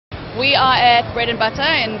We are at Bread and Butter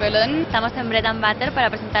in Berlin. Estamos en Bread and Butter para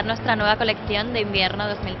presentar nuestra nueva colección de invierno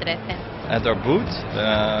 2013. At our booth,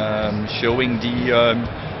 showing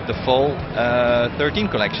the fall 13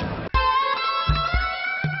 collection.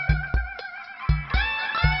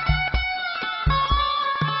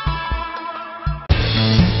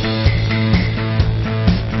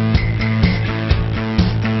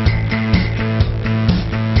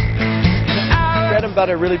 Bread and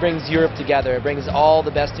Butter really brings Europe together. It brings all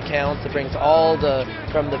the best accounts. It brings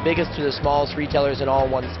from the biggest to the smallest retailers in all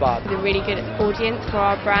one spot. It's a really good audience for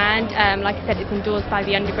our brand. Like I said, it's endorsed by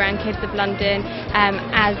the underground kids of London.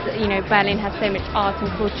 As you know, Berlin has so much art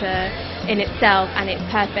and culture in itself, and it's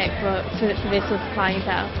perfect for this sort of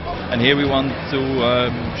clientele. And here we want to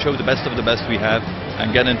show the best of the best we have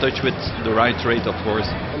and get in touch with the right rate, of course.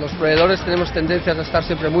 Los proveedores tenemos tendencias a estar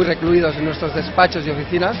siempre muy recluidos en nuestros despachos y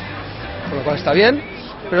oficinas, con lo cual está bien,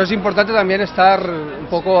 pero es importante también estar un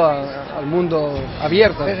poco al mundo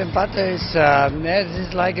abierto. Bread and Butter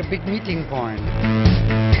is like a big meeting point.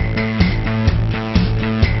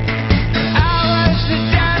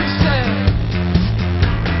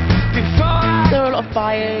 There are a lot of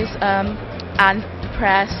buyers and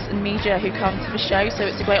press and media who come to the show, so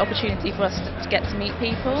it's a great opportunity for us to get to meet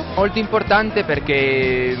people. Molto importante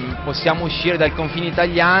perché possiamo uscire dal confine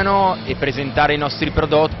italiano e presentare i nostri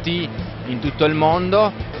prodotti in tutto il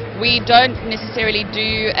mondo. We don't necessarily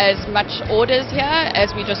do as much orders here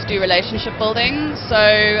as we just do relationship building. So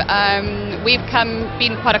we've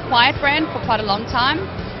been quite a quiet brand for quite a long time.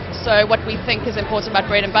 So what we think is important about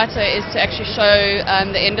Bread and Butter is to actually show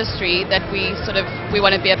the industry that we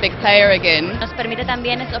want to be a big player again. Nos permite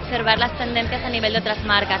también observar las tendencias a nivel de otras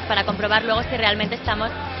marcas para comprobar luego si realmente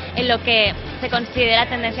estamos en lo que se considera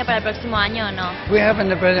tendencia para el próximo año o no. We have in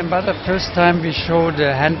the Bread and Butter first time we show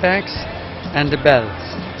the handbags and the belts.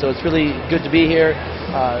 So it's really good to be here,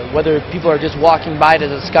 whether people are just walking by to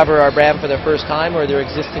discover our brand for their first time or they're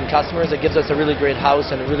existing customers. It gives us a really great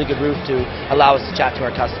house and a really good roof to allow us to chat to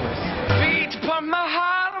our customers. Beat upon my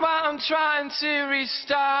heart while I'm trying to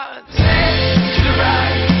restart. To the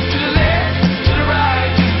right, to the left, to the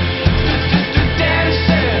right.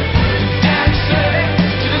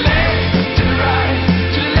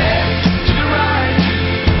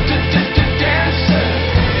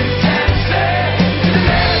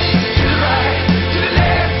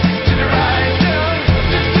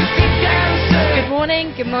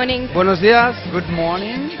 Good morning. Buenos días. Good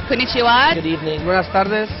morning. Konnichiwa. Good evening. Buenas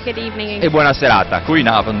tardes. Good evening. E buona serata.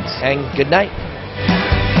 Goedenavond. And good night.